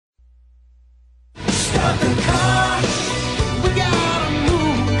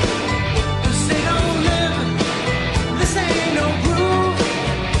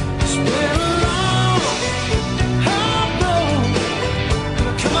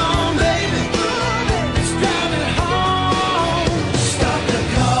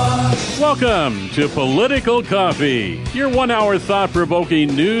Welcome to Political Coffee, your 1 hour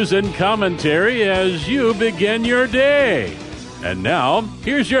thought-provoking news and commentary as you begin your day. And now,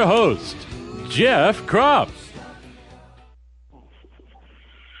 here's your host, Jeff Kropp.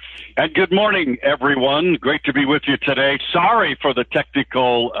 And good morning, everyone. Great to be with you today. Sorry for the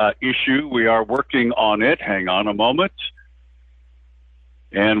technical issue. We are working on it. Hang on a moment.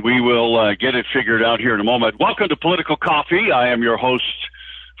 And we will get it figured out here in a moment. Welcome to Political Coffee. I am your host,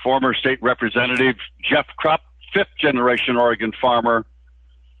 former state representative Jeff Kropp, fifth-generation Oregon farmer.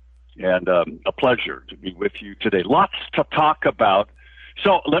 And a pleasure to be with you today. Lots to talk about.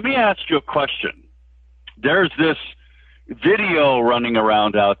 So let me ask you a question. There's this video running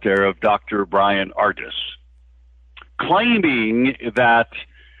around out there of Dr. Brian Ardis claiming that,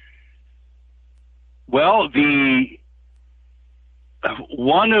 well,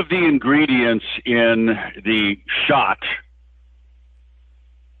 one of the ingredients in the shot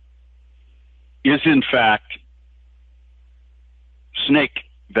is in fact snake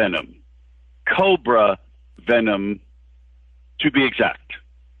venom, cobra venom to be exact.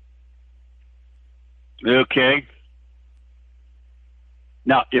 Okay?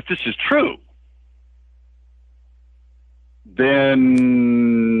 Now, if this is true, then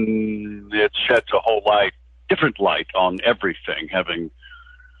it sheds a whole different light on everything having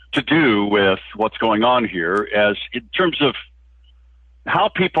to do with what's going on here as in terms of how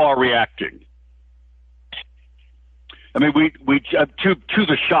people are reacting. I mean, we to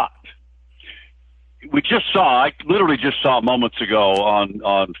the shot. I literally just saw moments ago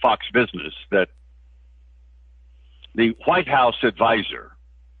on Fox Business that the White House advisor,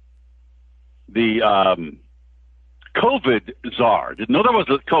 the COVID czar, didn't know there was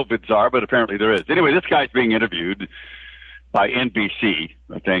a COVID czar, but apparently there is. Anyway, this guy's being interviewed by NBC,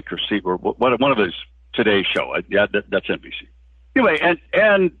 I think, or one of his Today Show. Yeah, that's NBC. Anyway,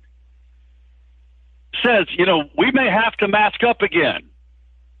 and says, we may have to mask up again.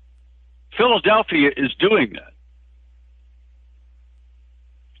 Philadelphia is doing that.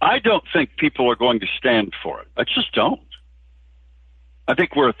 I don't think people are going to stand for it. I just don't. I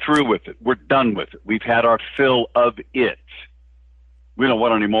think we're through with it. We're done with it. We've had our fill of it. We don't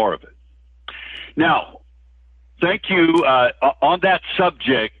want any more of it. Now, thank you. On that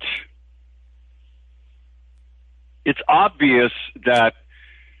subject, it's obvious that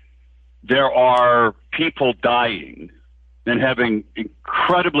there are people dying and having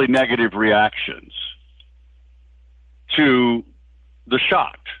incredibly negative reactions to the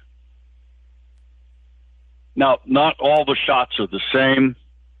shot. Now, not all the shots are the same,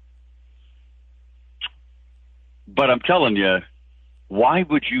 but I'm telling you, why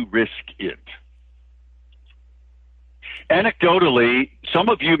would you risk it? Anecdotally, some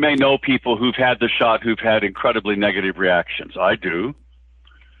of you may know people who've had the shot who've had incredibly negative reactions. I do.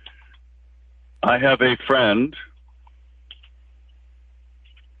 I have a friend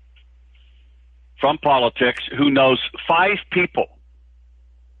from politics who knows 5 people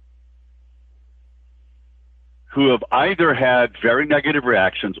who have either had very negative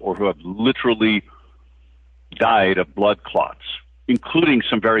reactions or who have literally died of blood clots, including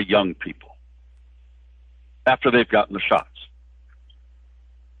some very young people, after they've gotten the shots.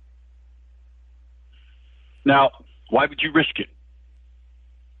 Now, why would you risk it?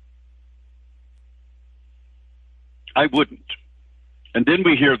 I wouldn't. And then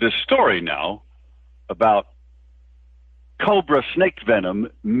we hear this story now about cobra snake venom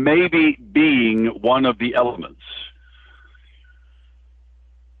maybe being one of the elements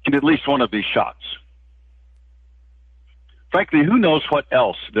in at least one of these shots. Frankly, who knows what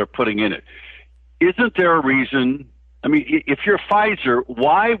else they're putting in it? Isn't there a reason? I mean, if you're Pfizer,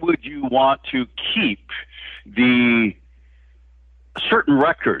 why would you want to keep the certain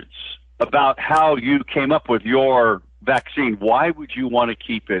records about how you came up with your vaccine? Why would you want to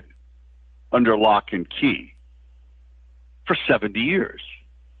keep it under lock and key for 70 years?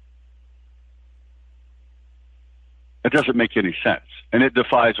 It doesn't make any sense, and it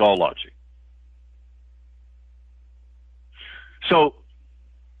defies all logic. So,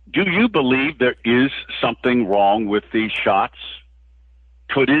 do you believe there is something wrong with these shots?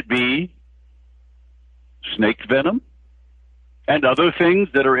 Could it be snake venom and other things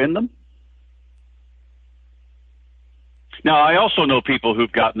that are in them? Now, I also know people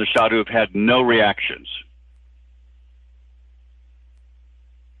who've gotten the shot who have had no reactions,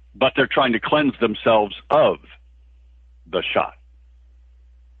 but they're trying to cleanse themselves of the shot.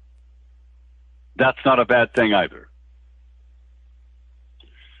 That's not a bad thing either.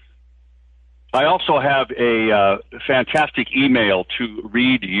 I also have a fantastic email to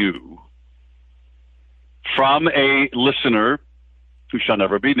read you from a listener who shall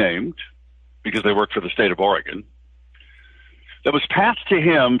never be named, because they work for the state of Oregon, that was passed to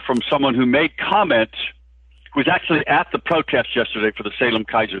him from someone who made comment, who was actually at the protest yesterday for the Salem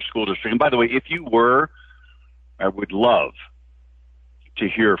Keizer School District. And by the way, if you were, I would love to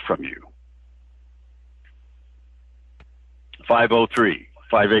hear from you.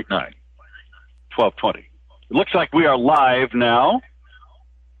 503-589-1220. It looks like we are live now.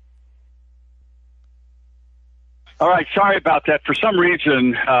 All right, sorry about that. For some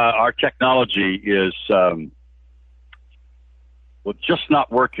reason, our technology is just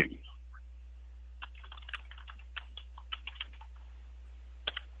not working.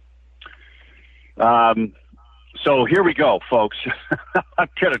 So here we go, folks. I'm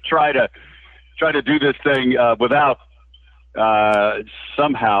going to try to do this thing without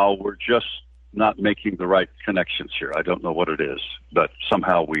somehow we're just not making the right connections here. I don't know what it is, but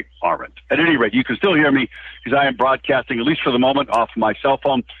somehow we aren't. At any rate, you can still hear me because I am broadcasting, at least for the moment, off my cell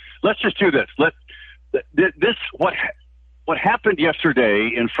phone. Let's just do this. What happened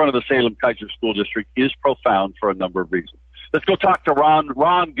yesterday in front of the Salem Keizer School District is profound for a number of reasons. Let's go talk to Ron.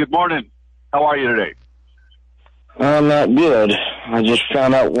 Ron, good morning. How are you today? I'm not good. I just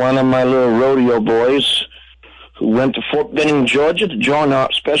found out one of my little rodeo boys who went to Fort Benning, Georgia to join our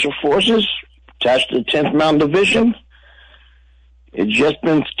Special Forces, attached to the 10th Mountain Division. It just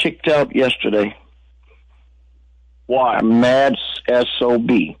been kicked out yesterday. Why? A mad SOB.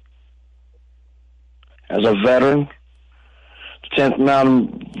 As a veteran, the 10th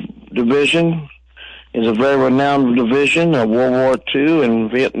Mountain Division is a very renowned division of World War II and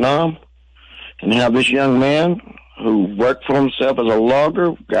Vietnam. And have this young man who worked for himself as a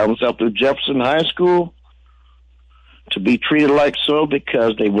logger, got himself through Jefferson High School, to be treated like so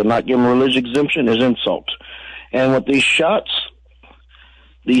because they would not give him a religious exemption is insult. And with these shots,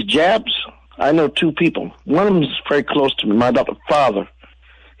 these jabs, I know two people. One of them is very close to me, my adopted father.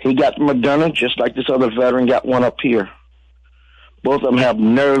 He got Moderna just like this other veteran got one up here. Both of them have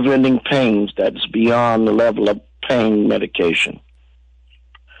nerve-ending pains that's beyond the level of pain medication.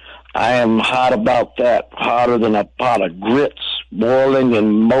 I am hot about that, hotter than a pot of grits boiling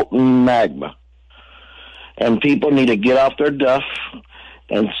in molten magma. And people need to get off their duff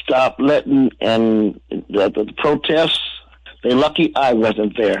and stop letting, and the protests, they're lucky I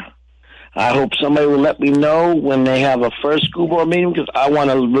wasn't there. I hope somebody will let me know when they have a first school board meeting, because I want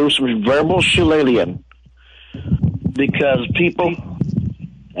to do some verbal shillelagh. Because people,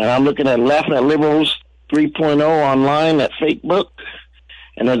 and I'm looking at Laughing at Liberals 3.0 online at Facebook,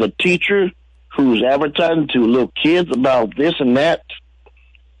 and there's a teacher who's advertising to little kids about this and that,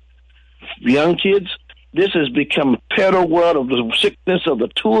 young kids. This has become a pedo world of the sickness of the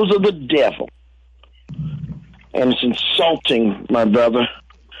tools of the devil. And it's insulting, my brother.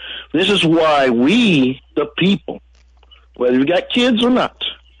 This is why we, the people, whether we got kids or not,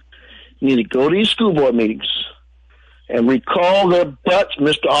 need to go to these school board meetings and recall their butts,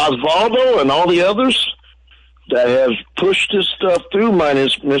 Mr. Osvaldo and all the others that have pushed this stuff through,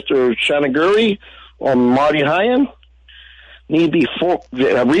 minus Mr. Shanaguri or Marty Hyan, need to be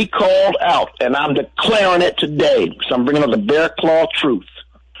recalled out. And I'm declaring it today, because I'm bringing up the bear claw truth.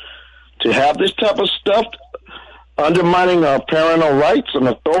 To have this type of stuff undermining our parental rights and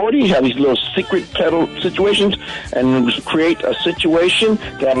authority, have these little secret pedal situations, and create a situation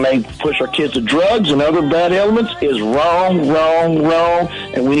that may push our kids to drugs and other bad elements is wrong,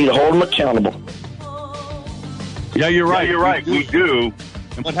 and we need to hold them accountable. Yeah, you're right. Yeah, you're right. We do.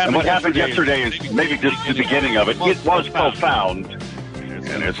 And what happened yesterday is maybe just the beginning of it. It was profound,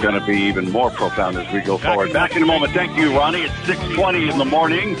 and it's going to be even more profound as we go forward. Back in a moment. Thank you, Ronnie. It's 6:20 in the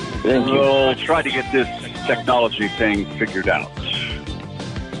morning. Thank you. We'll try to get this technology thing figured out.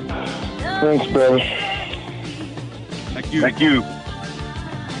 Thanks, brother. Thank you. Thank you.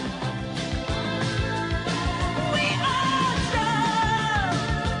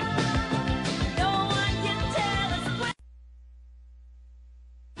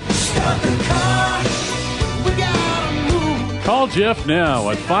 Call Jeff now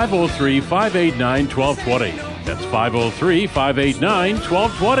at 503-589-1220. That's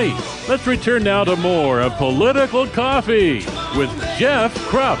 503-589-1220. Let's return now to more of Political Coffee with Jeff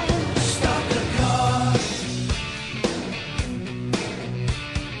Krupp.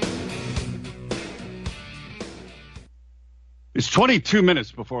 It's 22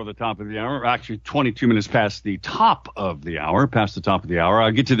 minutes before the top of the hour, actually 22 minutes past the top of the hour,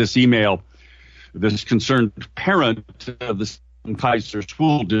 I'll get to this email. This concerned parent of the Salem Keizer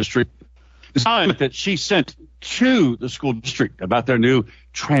School District, the assignment that she sent to the school district about their new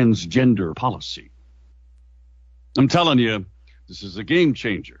transgender policy. I'm telling you, this is a game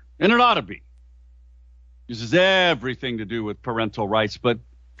changer, and it ought to be. This has everything to do with parental rights, but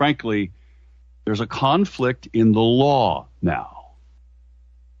frankly, There's a conflict in the law now.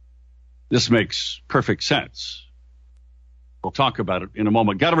 This makes perfect sense. We'll talk about it in a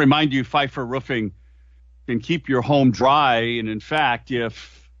moment. Got to remind you, Pfeiffer Roofing can keep your home dry. And in fact,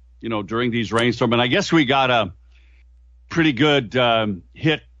 if, during these rainstorms, and I guess we got a pretty good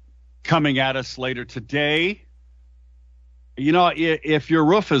hit coming at us later today. If your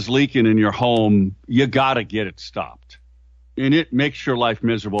roof is leaking in your home, you got to get it stopped. And it makes your life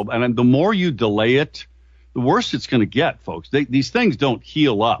miserable. And the more you delay it, the worse it's going to get, folks. These things don't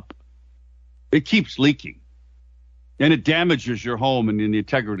heal up. It keeps leaking. And it damages your home and the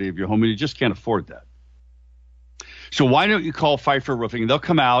integrity of your home, and you just can't afford that. So why don't you call Pfeiffer Roofing? They'll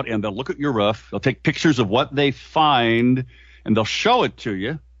come out and they'll look at your roof. They'll take pictures of what they find, and they'll show it to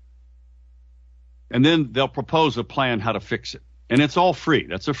you. And then they'll propose a plan how to fix it. And it's all free.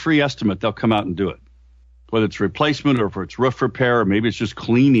 That's a free estimate. They'll come out and do it. Whether it's replacement or if it's roof repair, or maybe it's just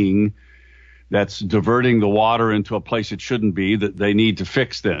cleaning that's diverting the water into a place it shouldn't be that they need to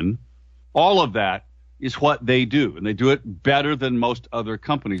fix then. All of that is what they do, and they do it better than most other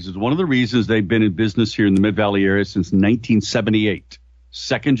companies. It's one of the reasons they've been in business here in the Mid-Valley area since 1978.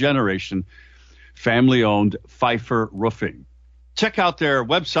 Second generation, family-owned Pfeiffer Roofing. Check out their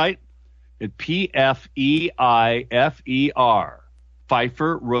website at PFEIFER,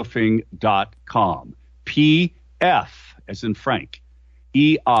 PfeifferRoofing.com. PF, as in Frank,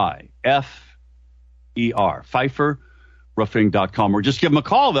 EIFER, PfeifferRoofing.com. Or just give them a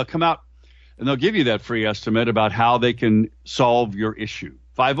call. They'll come out and they'll give you that free estimate about how they can solve your issue.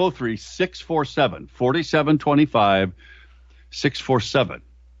 503-647-4725,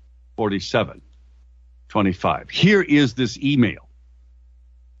 647-4725. Here is this email.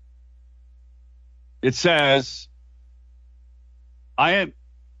 It says, I am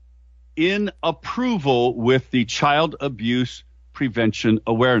in approval with the child abuse prevention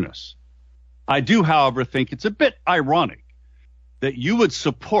awareness. I do, however, think it's a bit ironic that you would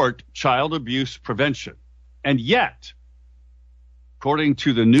support child abuse prevention. And yet, according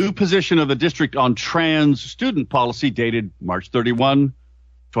to the new position of the district on trans student policy dated March 31,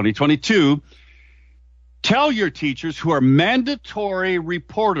 2022, tell your teachers who are mandatory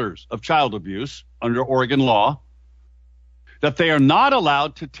reporters of child abuse under Oregon law that they are not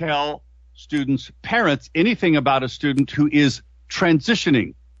allowed to tell students' parents anything about a student who is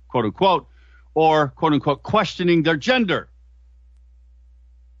transitioning, quote unquote, or quote unquote, questioning their gender.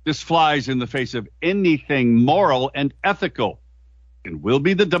 This flies in the face of anything moral and ethical and will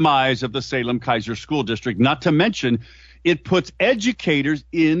be the demise of the Salem Keizer School District. Not to mention, it puts educators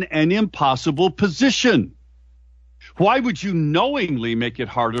in an impossible position. Why would you knowingly make it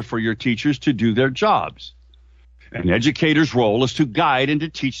harder for your teachers to do their jobs? An educator's role is to guide and to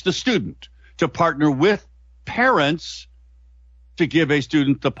teach the student, to partner with parents to give a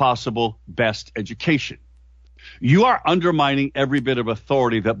student the possible best education. You are undermining every bit of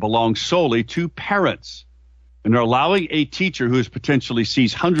authority that belongs solely to parents and are allowing a teacher who potentially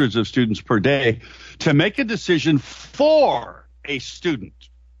sees hundreds of students per day to make a decision for a student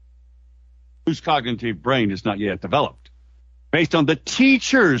whose cognitive brain is not yet developed based on the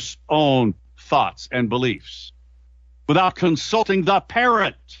teacher's own thoughts and beliefs without consulting the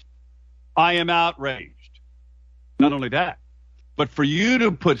parent. I am outraged. Not only that, but for you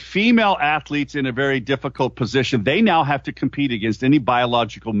to put female athletes in a very difficult position, they now have to compete against any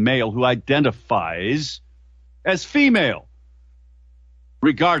biological male who identifies as female,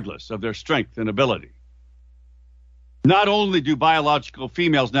 regardless of their strength and ability. Not only do biological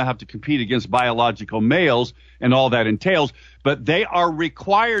females now have to compete against biological males and all that entails, but they are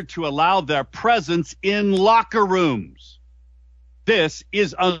required to allow their presence in locker rooms. This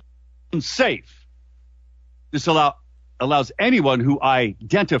is unsafe. This allows anyone who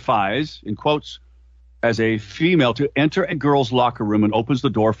identifies, in quotes, as a female to enter a girl's locker room and opens the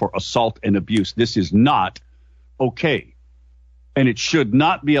door for assault and abuse. This is not okay. And it should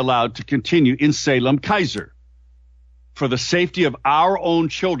not be allowed to continue in Salem Keizer. For the safety of our own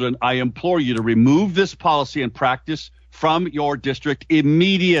children, I implore you to remove this policy and practice from your district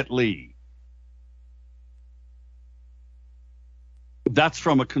immediately. That's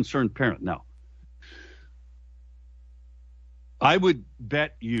from a concerned parent. Now, I would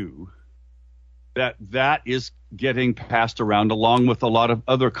bet you that is getting passed around along with a lot of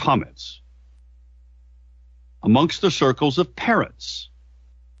other comments amongst the circles of parents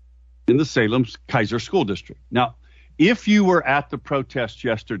in the Salem Keizer School District. Now, if you were at the protest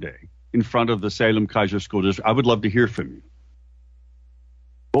yesterday in front of the Salem Keizer School District, I would love to hear from you.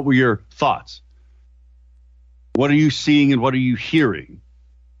 What were your thoughts? What are you seeing and what are you hearing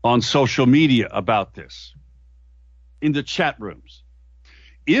on social media about this? In the chat rooms,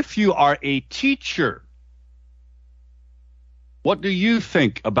 If you are a teacher, what do you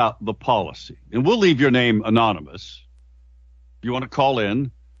think about the policy? And we'll leave your name anonymous. If you want to call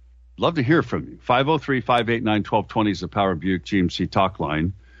in, love to hear from you. 503-589-1220 is the Power Buick GMC talk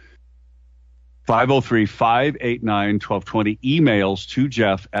line. 503-589-1220. Emails to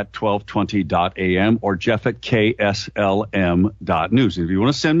Jeff at 1220.am or Jeff at kslm.news. If you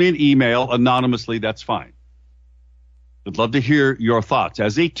want to send me an email anonymously, that's fine. I'd love to hear your thoughts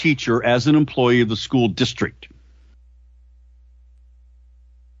as a teacher, as an employee of the school district.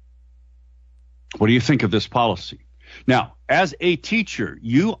 What do you think of this policy? Now, as a teacher,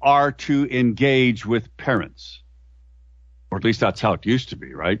 you are to engage with parents, or at least that's how it used to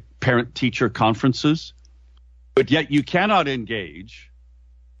be, right? Parent-teacher conferences. But yet you cannot engage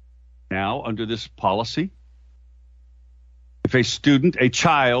now under this policy. If a student, a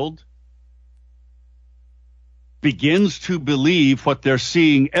child, begins to believe what they're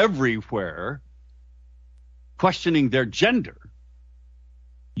seeing everywhere, questioning their gender,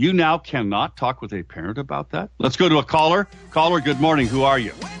 you now cannot talk with a parent about that? Let's go to a caller. Caller, good morning. Who are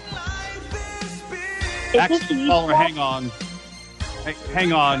you? Actually, caller, hang on.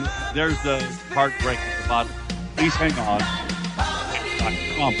 Hang on. There's the heartbreak at the bottom. Please hang on.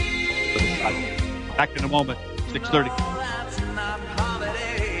 Back in a moment. 6:30.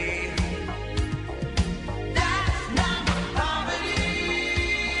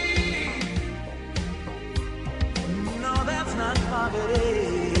 No, that's not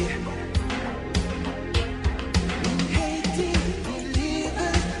poverty.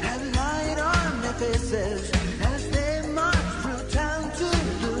 As they march through town to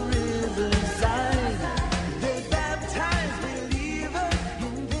the riverside, they baptize believers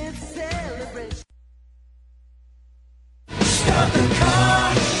in this celebration. Stop the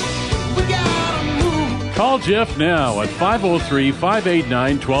car, we gotta move. Call Jeff now at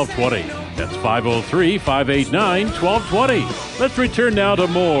 503-589-1220. That's 503-589-1220. Let's return now to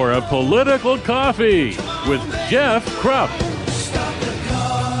more of Political Coffee with Jeff Krupp.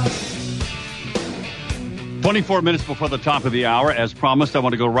 24 minutes before the top of the hour. As promised, I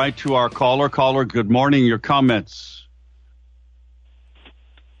want to go right to our caller. Caller, good morning. Your comments.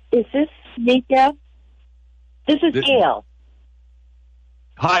 Is this me, Jeff? This is Gail.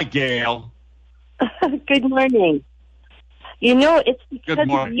 Hi, Gail. Good morning. You know, it's because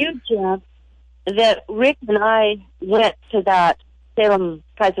of you, Jeff, that Rick and I went to that Salem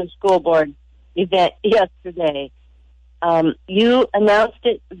Keizer School Board event yesterday. You announced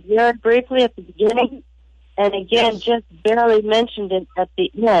it very briefly at the beginning, and again, just barely mentioned it at the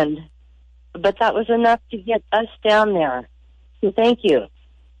end. But that was enough to get us down there. So thank you.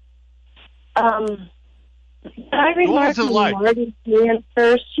 I remarked to Marty Ian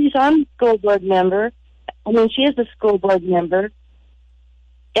first. She's on school board member. She is a school board member.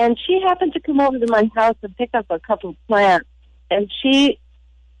 And she happened to come over to my house and pick up a couple of plants. And she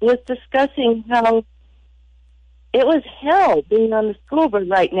was discussing how it was hell being on the school board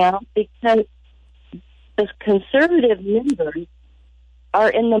right now because the conservative members are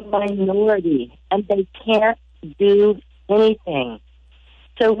in the minority and they can't do anything.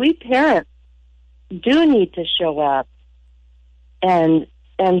 So we parents do need to show up and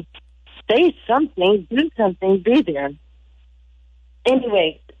say something, do something, be there.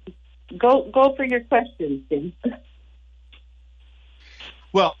 Anyway, go for your questions, Tim.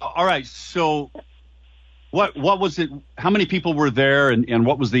 Well, all right. So what was it? How many people were there and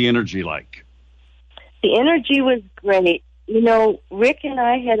what was the energy like? The energy was great. Rick and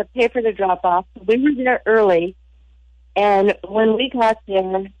I had a paper to drop off. We were there early, and when we got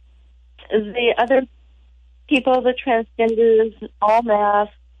there, the other people, the transgenders, all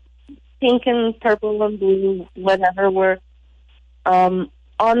masked, pink and purple and blue, whatever, were on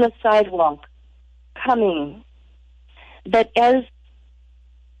the sidewalk coming. But as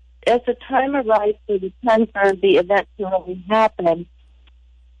the time arrived for the time for the event to really happen,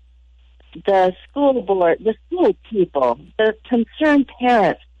 the school board, the school people, the concerned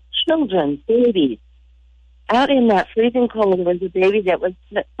parents, children, babies, out in that freezing cold, there was a baby that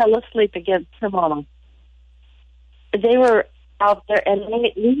fell asleep against her mama. They were out there, and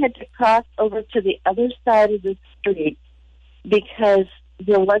we had to cross over to the other side of the street because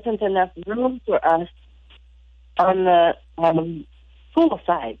there wasn't enough room for us on the school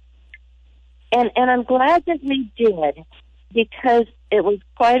side. And I'm glad that we did, because it was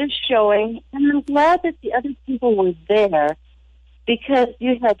quite a showing, and I'm glad that the other people were there, because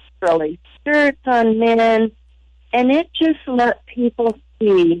you had frilly skirts on men, and it just let people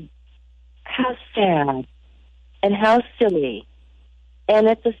see how sad and how silly. And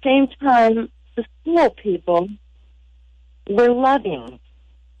at the same time, the school people were loving.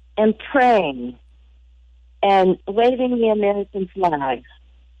 and praying and waving the American flag.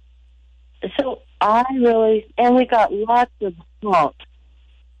 So and we got lots of honk,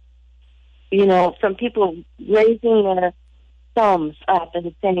 from people raising their thumbs up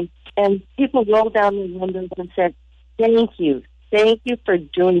and saying, and people rolled down the windows and said, thank you for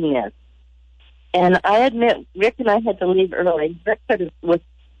doing this. And I admit, Rick and I had to leave early. Rick was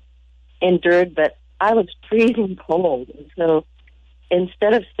endured, but I was freezing cold. And so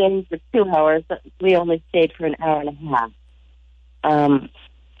instead of staying for 2 hours, we only stayed for an hour and a half.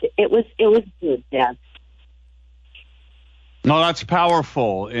 It was good, Dad. No, that's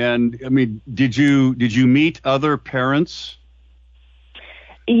powerful. And I mean, did you meet other parents?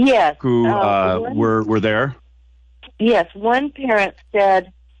 Yes. Who were there? Yes. One parent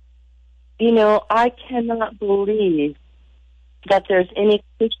said, I cannot believe that there's any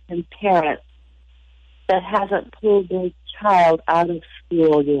Christian parent that hasn't pulled their child out of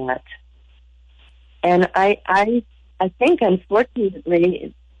school yet. And I think,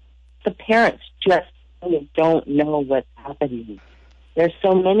 unfortunately, the parents just really don't know what's happening. There's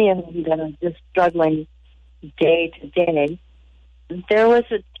so many of them that are just struggling day to day. There was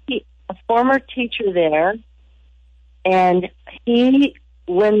a former teacher there, and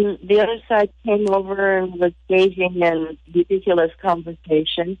when the other side came over and was engaging in ridiculous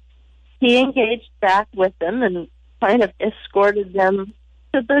conversation, he engaged back with them and kind of escorted them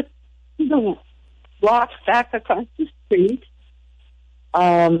to the block back across the street.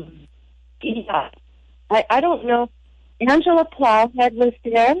 Yeah, I don't know. Angela Plowhead was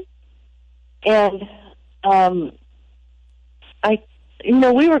there, and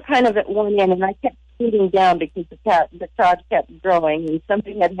we were kind of at one end, and I kept shooting down because the crowd kept growing, and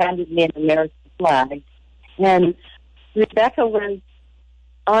somebody had handed me an American flag, and Rebecca was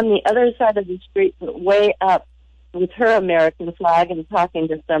on the other side of the street, but way up with her American flag and talking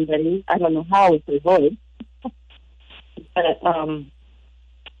to somebody. I don't know how with her voice, but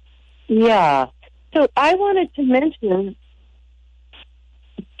yeah. So I wanted to mention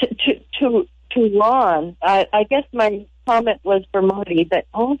to Ron. I guess my comment was for Marty, but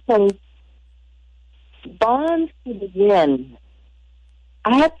also Bonds to the Win.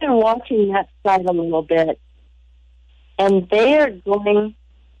 I have been watching that side a little bit, and they are going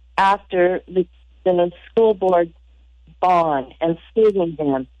after the school board bond and suing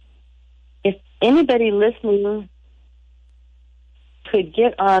them. If anybody listening could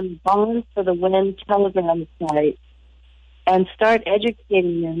get on Bonds for the Win Telegram site and start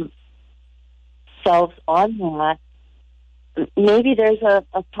educating themselves on that, maybe there's a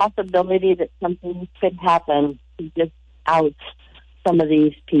possibility that something could happen to just out some of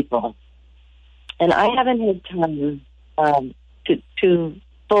these people. And I haven't had time to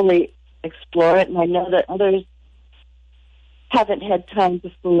fully explore it, and I know that others haven't had time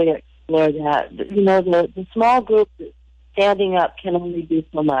to fully explore that. The small group standing up can only do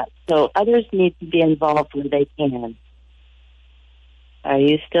so much, so others need to be involved where they can. Are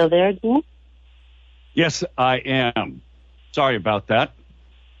you still there, Jeff? Yes, I am. Sorry about that.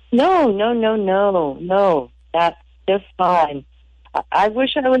 No. That's just fine. I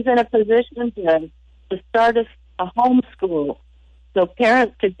wish I was in a position to start a homeschool so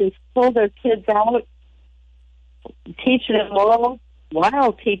parents could just pull their kids out, teach them all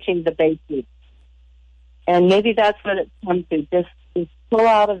while teaching the basics. And maybe that's what it's come to, just pull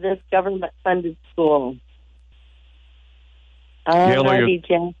out of this government-funded school. Alrighty,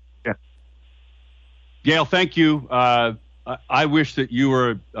 Jen. Yeah. Gail, thank you. I wish that you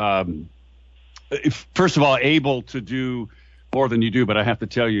were, first of all, able to do more than you do, but I have to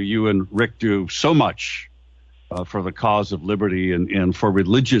tell you, you and Rick do so much for the cause of liberty and for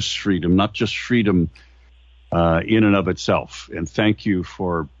religious freedom, not just freedom in and of itself. And thank you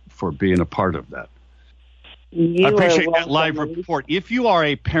for being a part of that. I appreciate that live report. If you are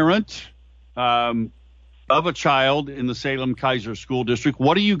a parent of a child in the Salem Keizer School District,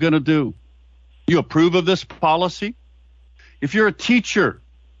 what are you going to do? You approve of this policy? If you're a teacher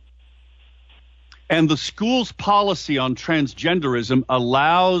and the school's policy on transgenderism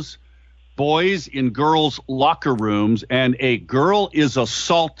allows boys in girls' locker rooms and a girl is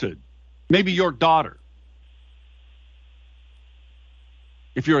assaulted, maybe your daughter,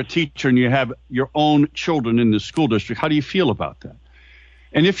 if you're a teacher and you have your own children in the school district, how do you feel about that?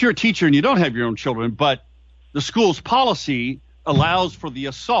 And if you're a teacher and you don't have your own children, but the school's policy allows for the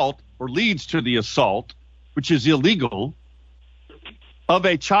assault or leads to the assault, which is illegal, of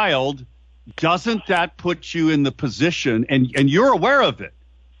a child, doesn't that put you in the position, and you're aware of it,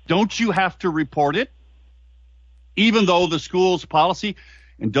 don't you have to report it, even though the school's policy,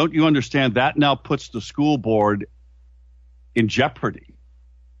 and don't you understand that now puts the school board in jeopardy?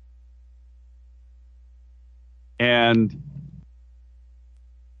 and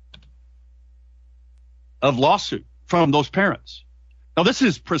of lawsuit from those parents. Now, this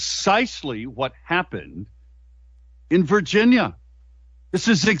is precisely what happened in Virginia. This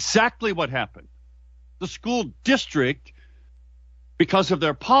is exactly what happened. The school district, because of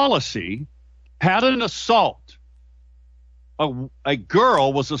their policy, had an assault. A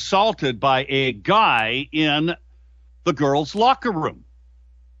girl was assaulted by a guy in the girls' locker room,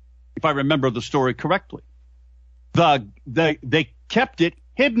 if I remember the story correctly. They kept it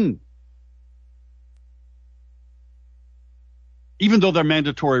hidden, even though they're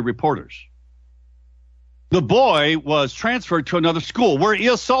mandatory reporters. The boy was transferred to another school where he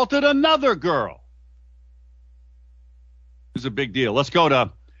assaulted another girl. It's a big deal. Let's go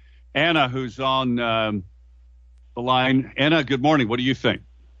to Anna, who's on the line. Anna, good morning. What do you think?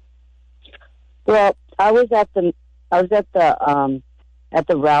 Well, I was at the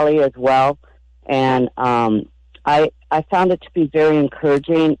rally as well, and I found it to be very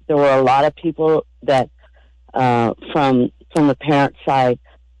encouraging. There were a lot of people that from the parent side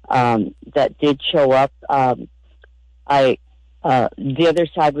that did show up. The other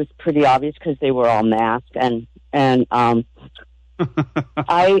side was pretty obvious because they were all masked, and I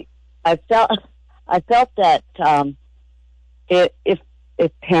felt that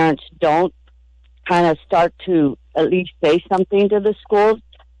if parents don't kind of start to at least say something to the schools,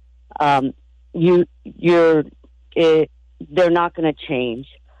 they're not going to change.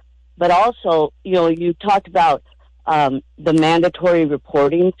 But also, you talked about the mandatory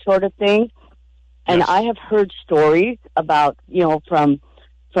reporting sort of thing, and Yes. I have heard stories about from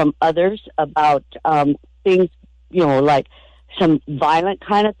others about things like some violent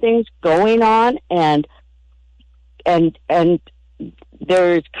kind of things going on, and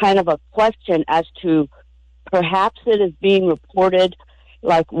there's kind of a question as to perhaps it is being reported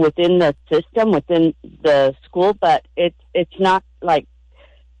like within the system, within the school, but it's not like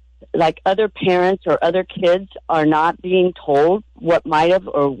other parents or other kids are not being told what might have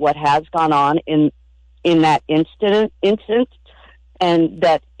or what has gone on in that instance, and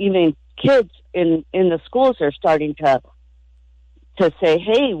that even kids in the schools are starting to say,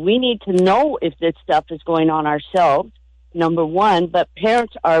 hey, we need to know if this stuff is going on ourselves, number one, but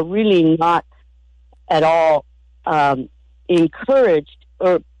parents are really not at all encouraged,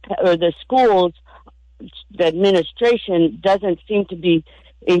 or the schools, the administration doesn't seem to be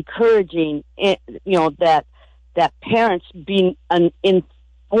encouraging that parents being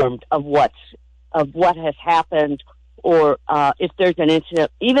informed of what has happened, or if there's an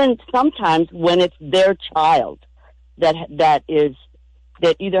incident, even sometimes when it's their child that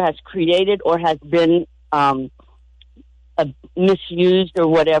either has created or has been misused or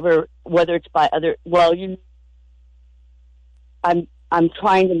whatever, whether it's by other. Well, I'm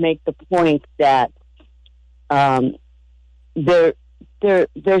trying to make the point that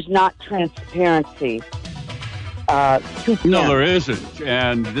there's not transparency. No, there isn't.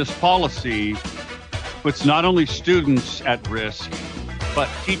 And this policy puts not only students at risk, but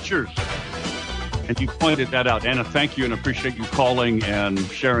teachers. And you pointed that out. Anna, thank you, and appreciate you calling and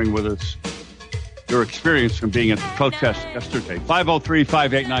sharing with us your experience from being at the protest yesterday.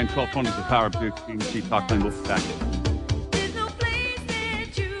 503-589-1220 is the power of Duke PNC Talk Line. We'll be back. There's no place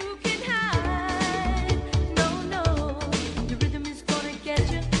that you can hide. No, the rhythm is gonna get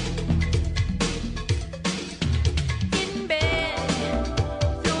you. In bed,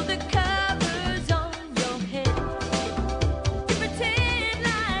 throw the covers on your head. You pretend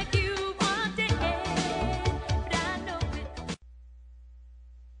like you are dead, but I know it.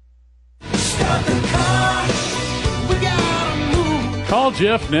 Stop the car, we gotta move. Call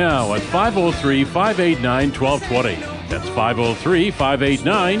Jeff now at 503-589-1220. That's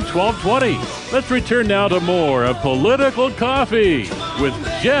 503-589-1220. Let's return now to more of Political Coffee with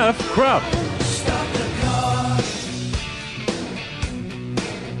Jeff Krupp.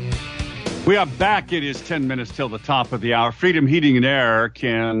 We are back. It is 10 minutes till the top of the hour. Freedom Heating and Air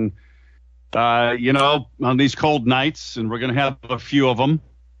can, on these cold nights, and we're going to have a few of them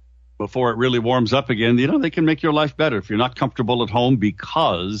before it really warms up again, they can make your life better if you're not comfortable at home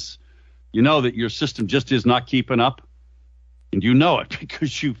because you know that your system just is not keeping up, and you know it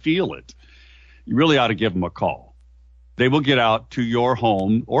because you feel it. You really ought to give them a call. They will get out to your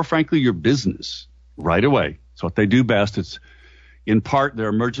home or, frankly, your business right away. It's what they do best. It's in part their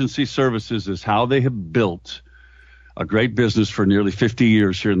emergency services is how they have built a great business for nearly 50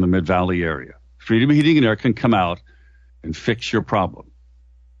 years here in the Mid-Valley area. Freedom Heating and Air can come out and fix your problem.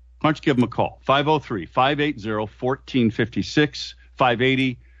 Why don't you give them a call? 503-580-1456,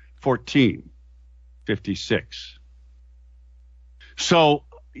 580-1456. So,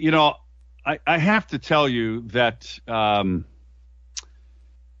 I have to tell you that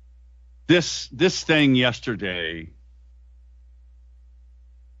this thing yesterday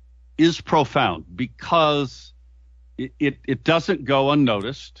is profound because it doesn't go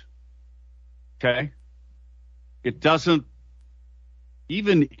unnoticed. Okay? It doesn't,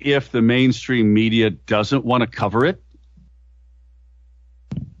 even if the mainstream media doesn't want to cover it,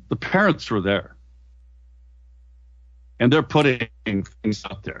 the parents were there. And they're putting things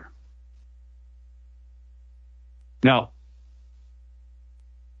out there. Now,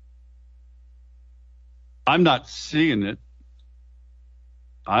 I'm not seeing it.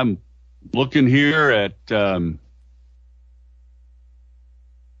 I'm looking here at the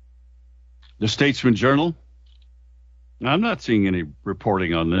Statesman Journal. I'm not seeing any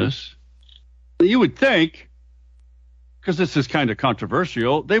reporting on this. You would think, because this is kind of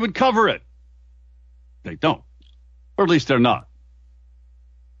controversial, they would cover it. They don't. Or at least they're not.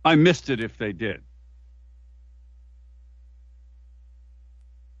 I missed it if they did.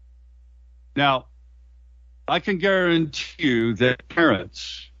 Now, I can guarantee you that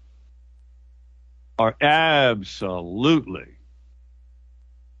parents are absolutely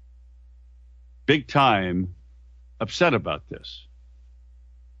big time upset about this.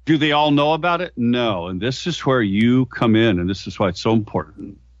 Do they all know about it? No. And this is where you come in, and this is why it's so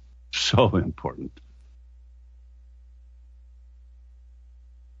important. So important.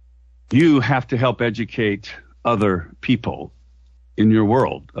 You have to help educate other people in your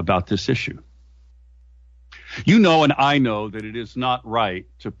world about this issue. You know, and I know that it is not right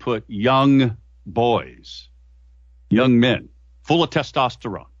to put young boys, young men, full of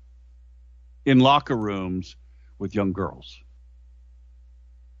testosterone, in locker rooms with young girls.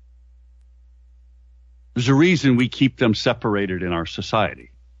 There's a reason we keep them separated in our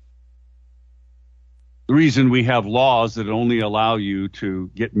society. The reason we have laws that only allow you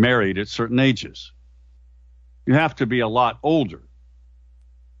to get married at certain ages. You have to be a lot older.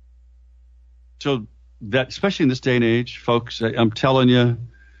 So that, especially in this day and age, folks, I'm telling you,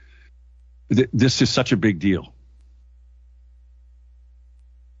 this is such a big deal.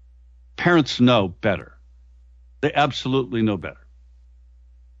 Parents know better. They absolutely know better.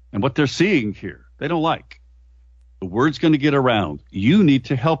 And what they're seeing here, they don't like. The word's going to get around. You need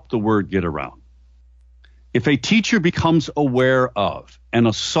to help the word get around. If a teacher becomes aware of an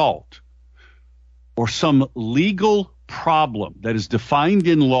assault or some legal problem that is defined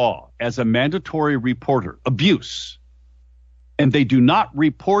in law as a mandatory reporter, abuse, and they do not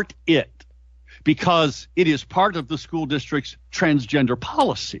report it because it is part of the school district's transgender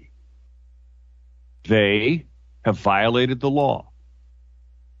policy, they have violated the law.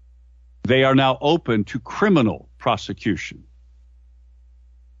 They are now open to criminal prosecution.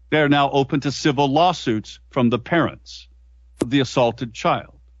 They are now open to civil lawsuits from the parents of the assaulted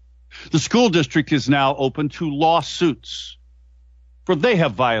child. The school district is now open to lawsuits, for they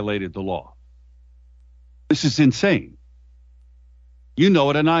have violated the law. This is insane. You know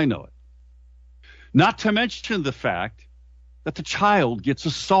it and I know it. Not to mention the fact that the child gets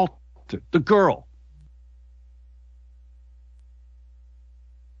assaulted, the girl.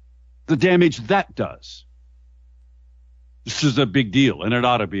 The damage that does. This is a big deal, and it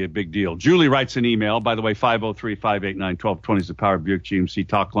ought to be a big deal. Julie writes an email. By the way, 503-589-1220 is the Power Buick GMC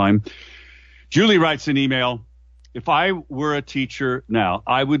talk line. Julie writes an email. If I were a teacher now,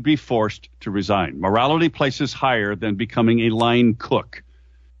 I would be forced to resign. Morality places higher than becoming a line cook,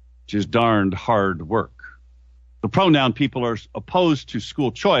 which is darned hard work. The pronoun people are opposed to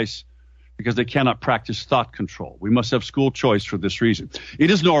school choice because they cannot practice thought control. We must have school choice for this reason.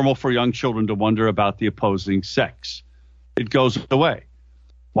 It is normal for young children to wonder about the opposing sex. It goes away.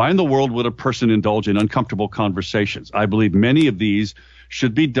 Why in the world would a person indulge in uncomfortable conversations? I believe many of these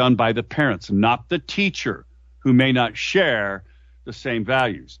should be done by the parents, not the teacher, who may not share the same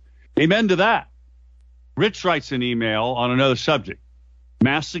values. Amen to that. Rich writes an email on another subject.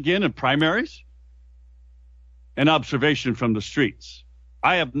 Masks again in primaries? An observation from the streets.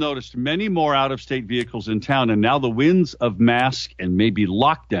 I have noticed many more out-of-state vehicles in town, and now the winds of mask and maybe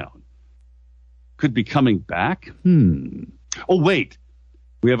lockdown could be coming back. Oh, wait.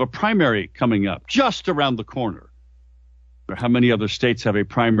 We have a primary coming up just around the corner. Or how many other states have a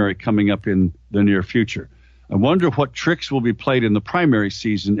primary coming up in the near future? I wonder what tricks will be played in the primary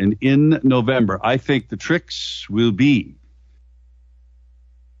season and in November. I think the tricks will be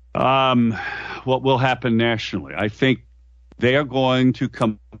what will happen nationally. I think they are going to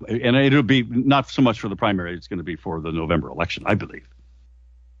come, and it'll be not so much for the primary, it's going to be for the November election, I believe.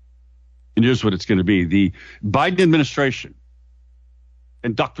 And here's what it's going to be. The Biden administration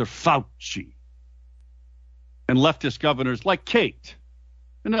and Dr. Fauci and leftist governors like Kate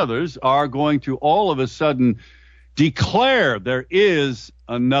and others are going to all of a sudden declare there is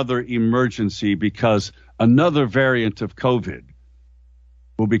another emergency because another variant of COVID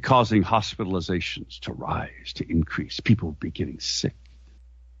will be causing hospitalizations to rise, to increase. People will be getting sick.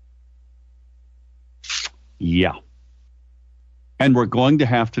 Yeah. And we're going to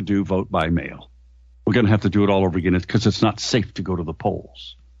have to do vote by mail. We're going to have to do it all over again because it's not safe to go to the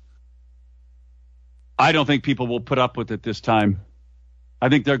polls. I don't think people will put up with it this time. I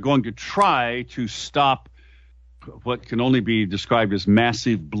think they're going to try to stop what can only be described as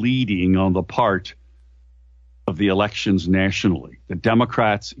massive bleeding on the part of the elections nationally. The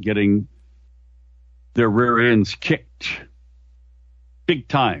Democrats getting their rear ends kicked big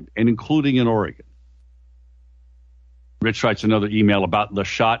time, and including in Oregon. Rich writes another email about the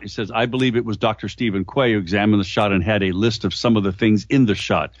shot. He says, I believe it was Dr. Stephen Quay who examined the shot and had a list of some of the things in the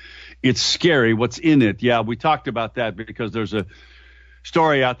shot. It's scary what's in it. Yeah, we talked about that because there's a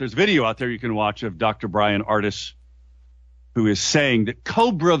story out, there's video out there you can watch of Dr. Brian Artis, who is saying that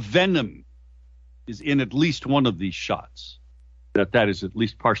cobra venom is in at least one of these shots, that is at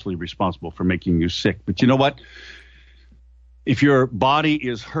least partially responsible for making you sick. But you know what? If your body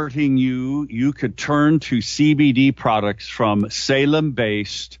is hurting you, you could turn to CBD products from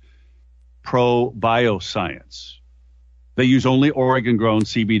Salem-based Pro Bioscience. They use only Oregon-grown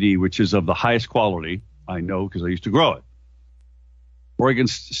CBD, which is of the highest quality. I know because I used to grow it. Oregon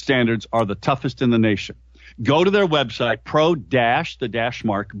standards are the toughest in the nation. Go to their website,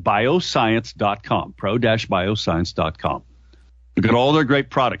 pro-bioscience.com, pro-bioscience.com. Look at all their great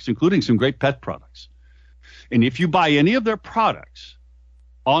products, including some great pet products. And if you buy any of their products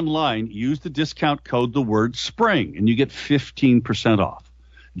online, use the discount code, the word SPRING, and you get 15% off.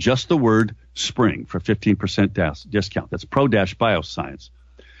 Just the word SPRING for 15% discount. That's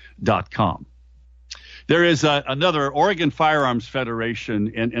pro-bioscience.com. There is another Oregon Firearms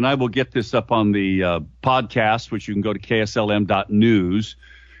Federation, and I will get this up on the podcast, which you can go to kslm.news.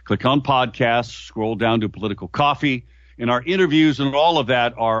 Click on podcasts, scroll down to Political Coffee. And our interviews and all of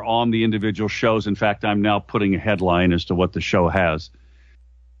that are on the individual shows. In fact, I'm now putting a headline as to what the show has.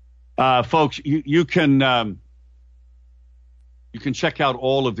 Folks, you can check out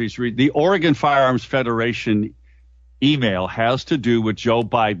all of these. The Oregon Firearms Federation email has to do with Joe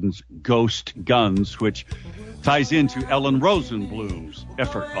Biden's ghost guns, which ties into Ellen Rosenblum's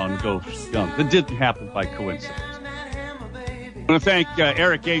effort on ghost guns. It didn't happen by coincidence. I want to thank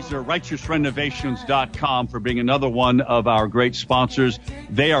Eric Gazer, RighteousRenovations.com, for being another one of our great sponsors.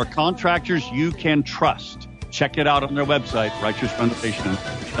 They are contractors you can trust. Check it out on their website,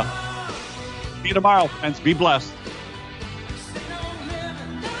 RighteousRenovations.com. See you tomorrow, friends. Be blessed.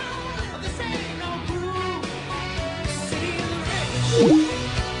 Woo!